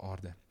mens op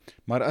aarde.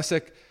 Maar as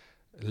ek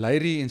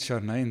Leirie en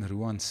Sharnay en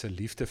Roan se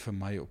liefde vir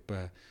my op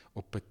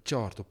 'n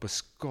chart, op 'n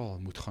skaal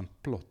moet gaan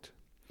plot,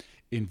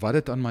 en wat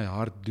dit aan my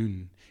hart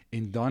doen,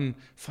 en dan,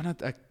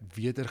 vandat ek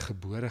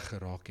wedergebore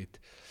geraak het,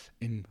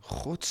 en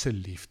God se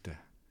liefde,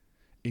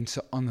 en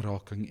sy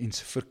aanraking, en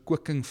sy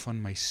verkoeking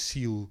van my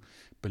siel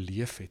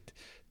beleef het,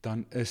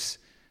 dan is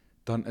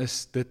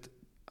dit,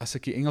 as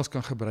ek die Engels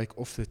kan gebruik,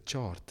 off the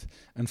chart,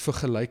 in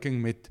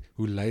vergelyking met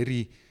hoe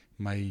Leirie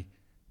my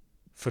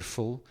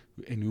vervul,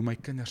 en hoe my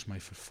kinders my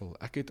vervul.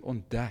 Ek het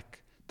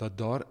ontdek, dat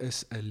daar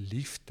is 'n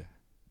liefde,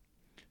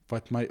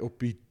 wat my op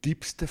die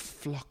diepste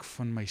vlak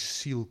van my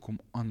siel kom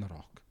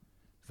aanraak,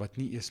 wat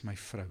nie eers my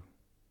vrou,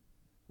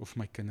 of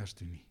my kinders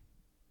doen nie.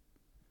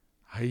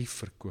 Hy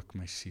verkoop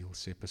my siel,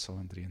 sê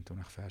Psalm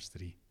 23 vers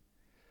 3.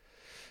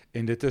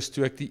 En dit is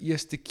toe ek die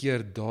eerste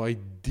keer daai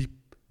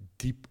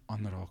diep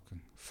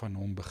aanraking van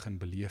hom begin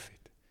beleef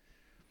het,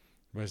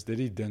 was dit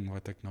die ding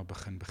wat ek nou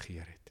begin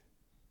begeer het.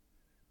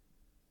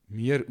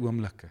 Meer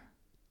oomblikke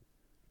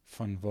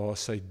van waar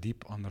sy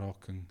diep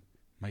aanraking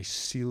my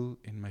siel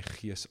en my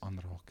gees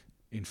aanraak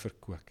en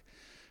verkoop,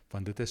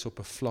 want dit is op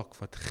 'n vlak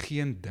wat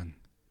geen ding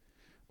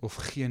of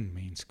geen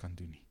mens kan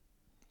doen nie.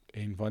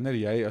 En wanneer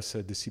jy as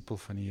 'n disipel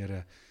van die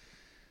Here,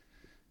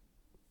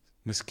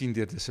 miskien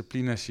deur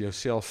dissiplines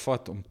jouself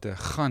vat om te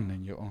gaan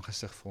en jou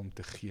aangesig vir hom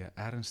te gee,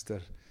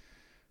 ernstiger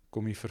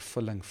kom die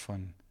vervulling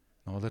van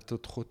nader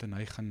tot God, en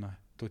hy gaan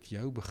tot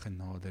jou begin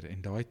nader,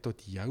 en daai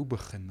tot jou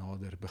begin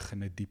nader,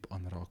 begin 'n diep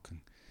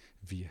aanraking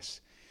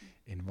wees.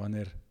 En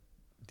wanneer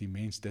die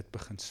mens dit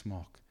begin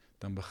smaak,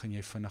 dan begin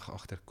jy vinnig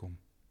agterkom,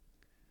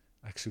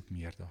 ek soek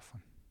meer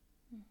daarvan.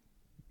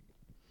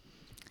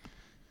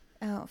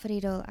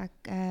 Friedel,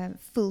 ek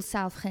voel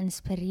self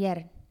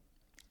geïnspireer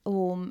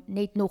om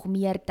net nog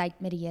meer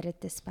tyd met die Here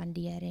te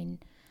spandeer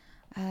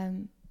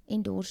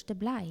en dors te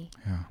bly.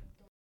 Ja.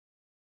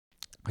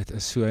 Dit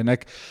is so, en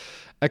ek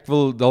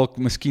wil dalk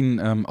miskien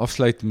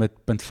afsluit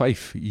met punt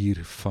 5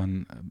 hier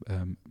van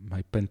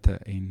my punte,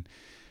 en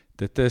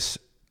dit is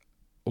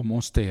om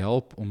ons te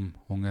help om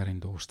honger en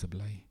dors te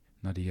bly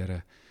na die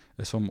Here,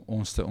 is om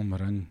ons te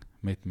omring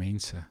met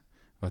mense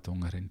wat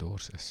honger en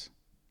dors is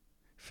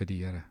vir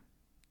die Here.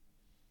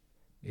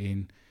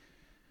 En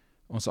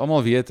ons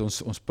almal weet,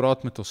 ons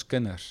praat met ons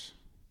kinders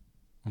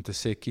om te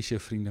sê, kies jou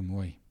vriende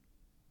mooi.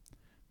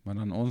 Maar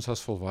dan ons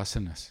as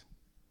volwassenes,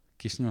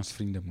 kies nie ons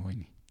vriende mooi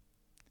nie.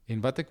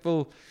 En wat ek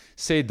wil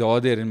sê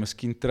daardeur, en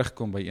miskien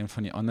terugkom by een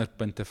van die ander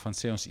punte van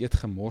sê ons eet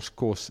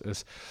gemorskos,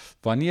 is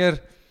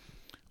wanneer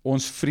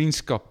ons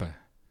vriendskappe,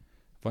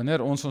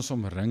 wanneer ons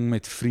omring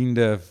met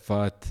vriende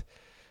wat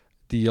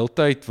die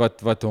heeltyd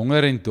wat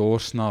honger en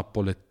dors na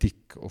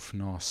politiek of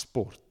na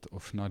sport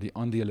of na die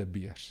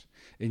aandelebeurs,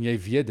 en jy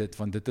weet dit,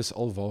 want dit is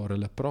alwaar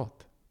hulle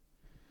praat.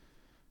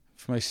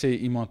 Vir my sê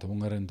iemand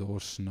honger en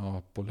dors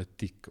na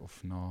politiek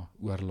of na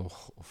oorlog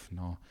of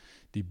na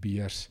die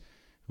beurs,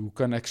 hoe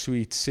kan ek so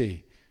iets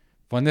sê?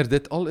 Wanneer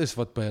dit al is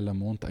wat by hulle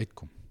mond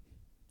uitkom,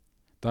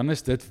 dan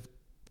is dit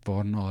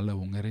waarna hulle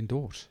honger en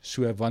dors.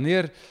 So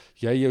wanneer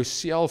jy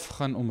jouself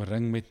gaan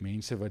omring met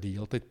mense wat die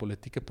heeltyd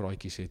politieke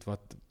praatjies het,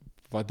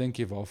 wat dink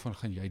jy, waarvan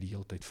gaan jy die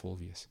heeltyd vol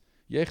wees?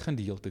 Jy gaan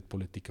die heeltyd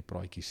politieke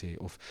praatjies hê,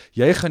 of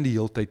jy gaan die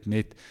heeltyd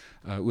net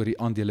oor die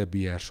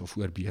aandelebeurs of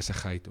oor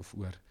besigheid of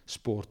oor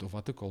sport of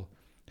wat ook al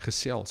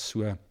gesels.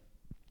 So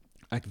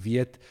ek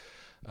weet,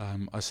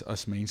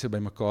 as mense by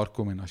mekaar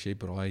kom en as jy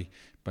braai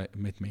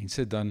met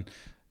mense, dan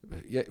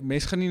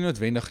mense gaan nie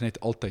noodwendig net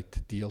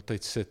altyd die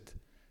heeltyd sit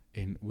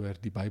en oor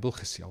die Bybel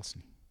gesels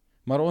nie.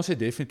 Maar ons het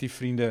definitief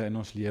vriende in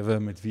ons lewe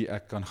met wie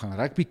ek kan gaan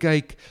rugby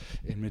kyk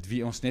en met wie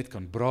ons net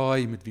kan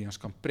braai, met wie ons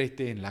kan pret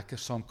hê en lekker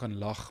saam kan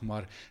lag,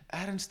 maar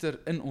ernstiger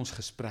in ons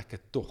gesprekke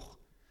tog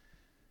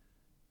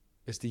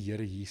is die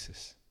Here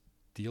Jesus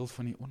deel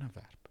van die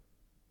onderwerp.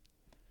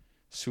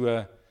 So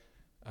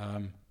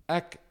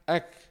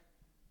ek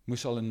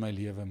moes al in my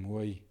lewe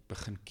mooi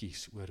begin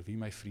kies oor wie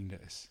my vriende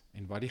is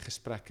en wat die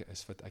gesprekke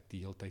is wat ek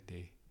die hele tyd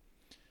hê.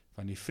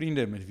 Van die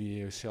vriende met wie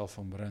jy jouself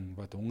omring,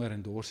 wat honger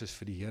en dors is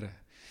vir die Here,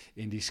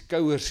 en die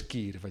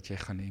skouerskuur wat jy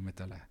gaan hê met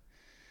hulle,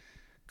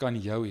 kan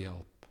jou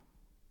help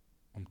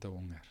om te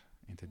honger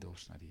en te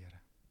dors na die Here.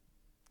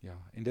 Ja,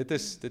 en dit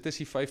is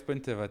die 5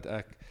 punte wat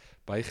ek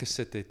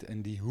bygesit het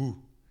in die hoe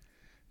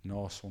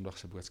na Sondag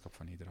se boodskap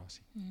van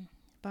Hidrasie.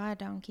 Baie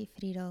dankie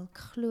Friedel. Ek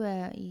glo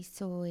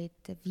hierso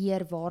het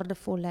weer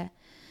waardevolle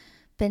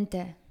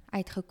punte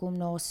uitgekom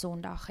na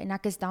Sondag, en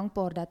ek is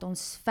dankbaar dat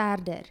ons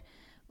verder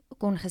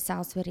kon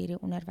gesels oor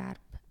hierdie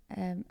onderwerp.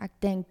 Ek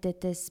dink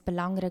dit is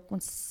belangrik,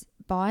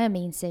 baie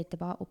mense het 'n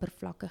baie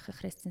oppervlakkige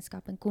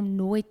Christendom en kom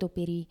nooit op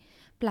hierdie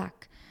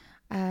plek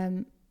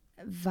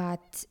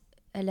wat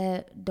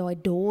hulle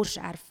daai dors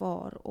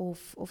ervaar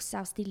of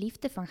selfs die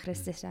liefde van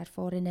Christus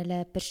ervaar in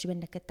hulle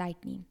persoonlike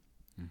tyd nie.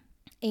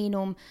 En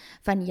om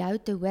van jou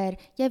te hoor,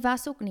 jy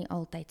was ook nie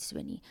altyd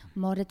so nie,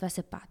 maar dit was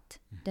 'n pad.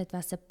 Dit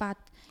was 'n pad,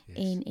 yes.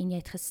 en jy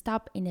het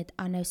gestap en dit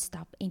aanhou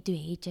stap, en toe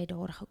het jy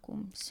daar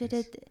gekom. So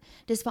yes.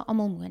 Dis vir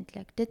almal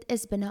moontlik. Dit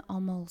is binne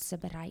almal se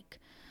bereik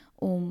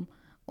om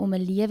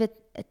 'n lewe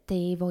te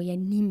hê waar jy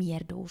nie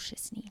meer dors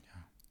is nie.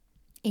 Ja.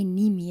 En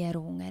nie meer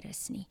honger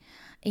is nie.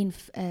 En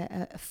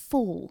 'n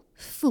vol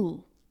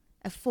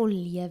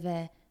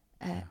lewe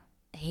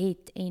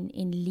het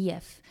en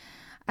leef.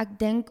 Ek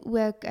dink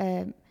ook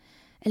 'n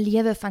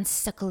lewe van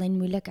sukkel en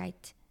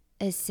moeilikheid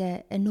is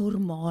 'n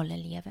normale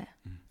lewe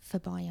vir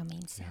baie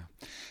mense. Ja.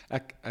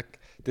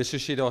 Dis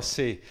soos jy daar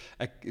sê,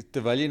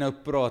 terwyl jy nou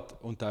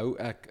praat, onthou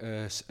ek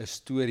 'n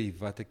storie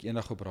wat ek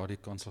eendag op Radio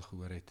Kansel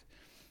gehoor het.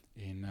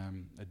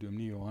 En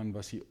Dominee Johan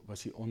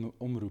was die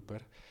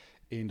omroeper,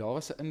 en daar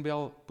was 'n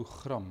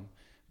inbelprogram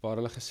waar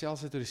hulle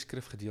gesels het oor die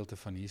skrifgedeelte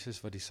van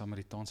Jesus wat die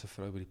Samaritaanse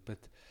vrou by die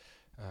put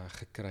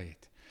gekry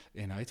het.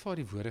 En hy het vir haar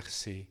die woorde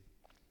gesê,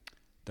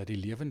 dat die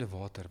lewende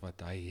water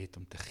wat hy het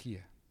om te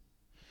gee,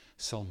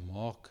 sal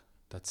maak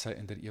dat sy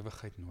in der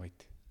ewigheid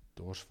nooit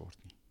dors word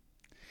nie.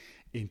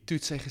 En toe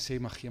het sy gesê,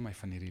 maar gee my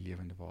van hierdie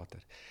lewende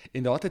water.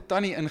 En daar het 'n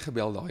tannie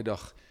ingebel daai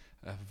dag,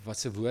 wat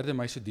se woorde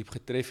my so diep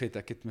getref het.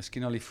 Ek het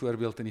miskien al die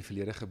voorbeeld in die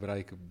verlede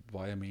gebruik,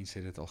 baie mense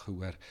het dit al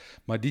gehoor,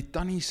 maar die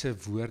tannie se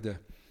woorde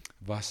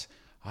was,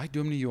 "Hi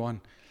Dominee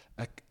Johan,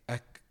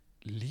 ek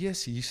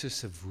lees Jesus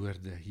se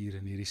woorde hier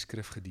in hierdie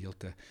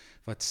skrifgedeelte,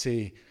 wat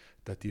sê,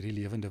 dat hierdie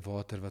lewende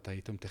water wat hy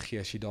het om te gee,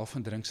 as jy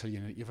daarvan drink, sal jy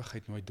in die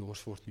ewigheid nooit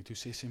dors word nie." Toe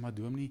sê sy, "Maar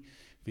Dominee,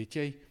 weet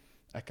jy,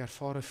 ek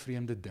ervaar 'n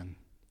vreemde ding.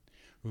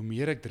 Hoe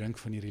meer ek drink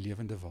van hierdie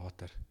lewende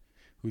water,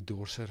 hoe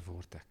dorser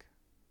word ek."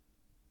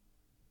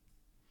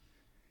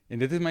 En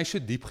dit het my so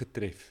diep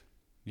getref,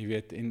 jy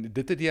weet, en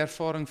dit het die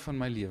ervaring van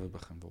my lewe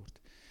begin word,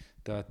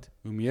 dat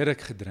hoe meer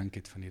ek gedrink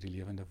het van hierdie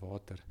lewende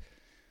water,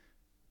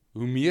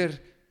 hoe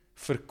meer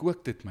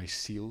verkook dit my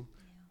siel,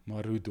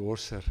 maar hoe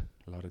dorser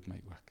laat dit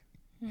my ook.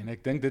 En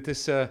ek dink dit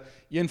is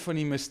een van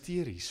die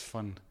misteries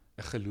van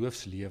 'n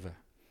geloofslewe,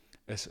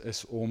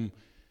 is om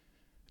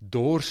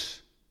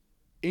dors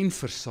en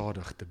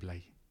versadig te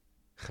bly,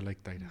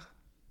 gelyktydig.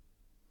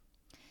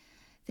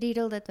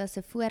 Friedel, dit was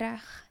 'n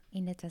voorreg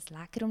en dit was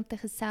lekker om te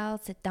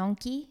gesels.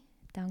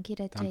 Dankie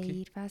dat jy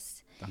hier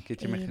was. Dankie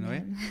dat jy my genooi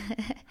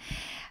het.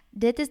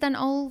 Dit is dan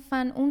al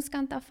van ons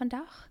kant af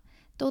vandag.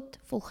 Tot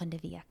volgende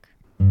week.